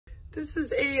This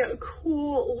is a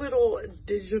cool little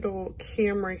digital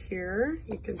camera here.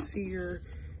 You can see your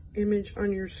image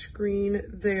on your screen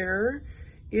there.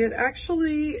 It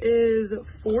actually is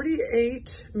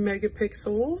 48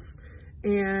 megapixels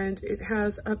and it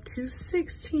has up to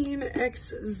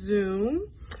 16x zoom.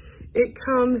 It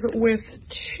comes with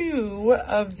 2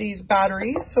 of these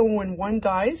batteries, so when one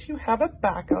dies, you have a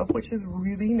backup, which is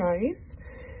really nice.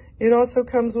 It also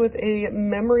comes with a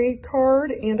memory card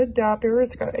and adapter.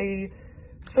 It's got a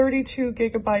 32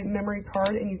 gigabyte memory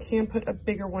card, and you can put a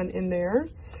bigger one in there.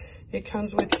 It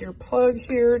comes with your plug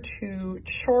here to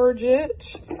charge it.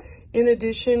 In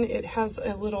addition, it has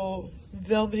a little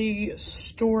velvety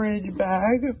storage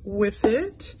bag with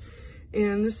it.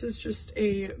 And this is just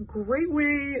a great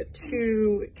way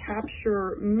to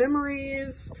capture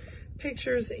memories,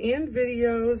 pictures, and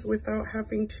videos without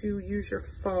having to use your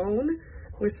phone,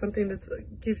 with something that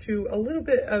gives you a little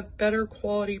bit of better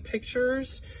quality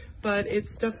pictures, but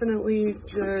it's definitely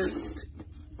just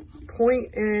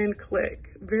point and click.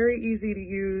 Very easy to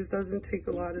use, doesn't take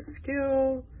a lot of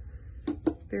skill.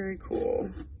 Very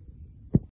cool.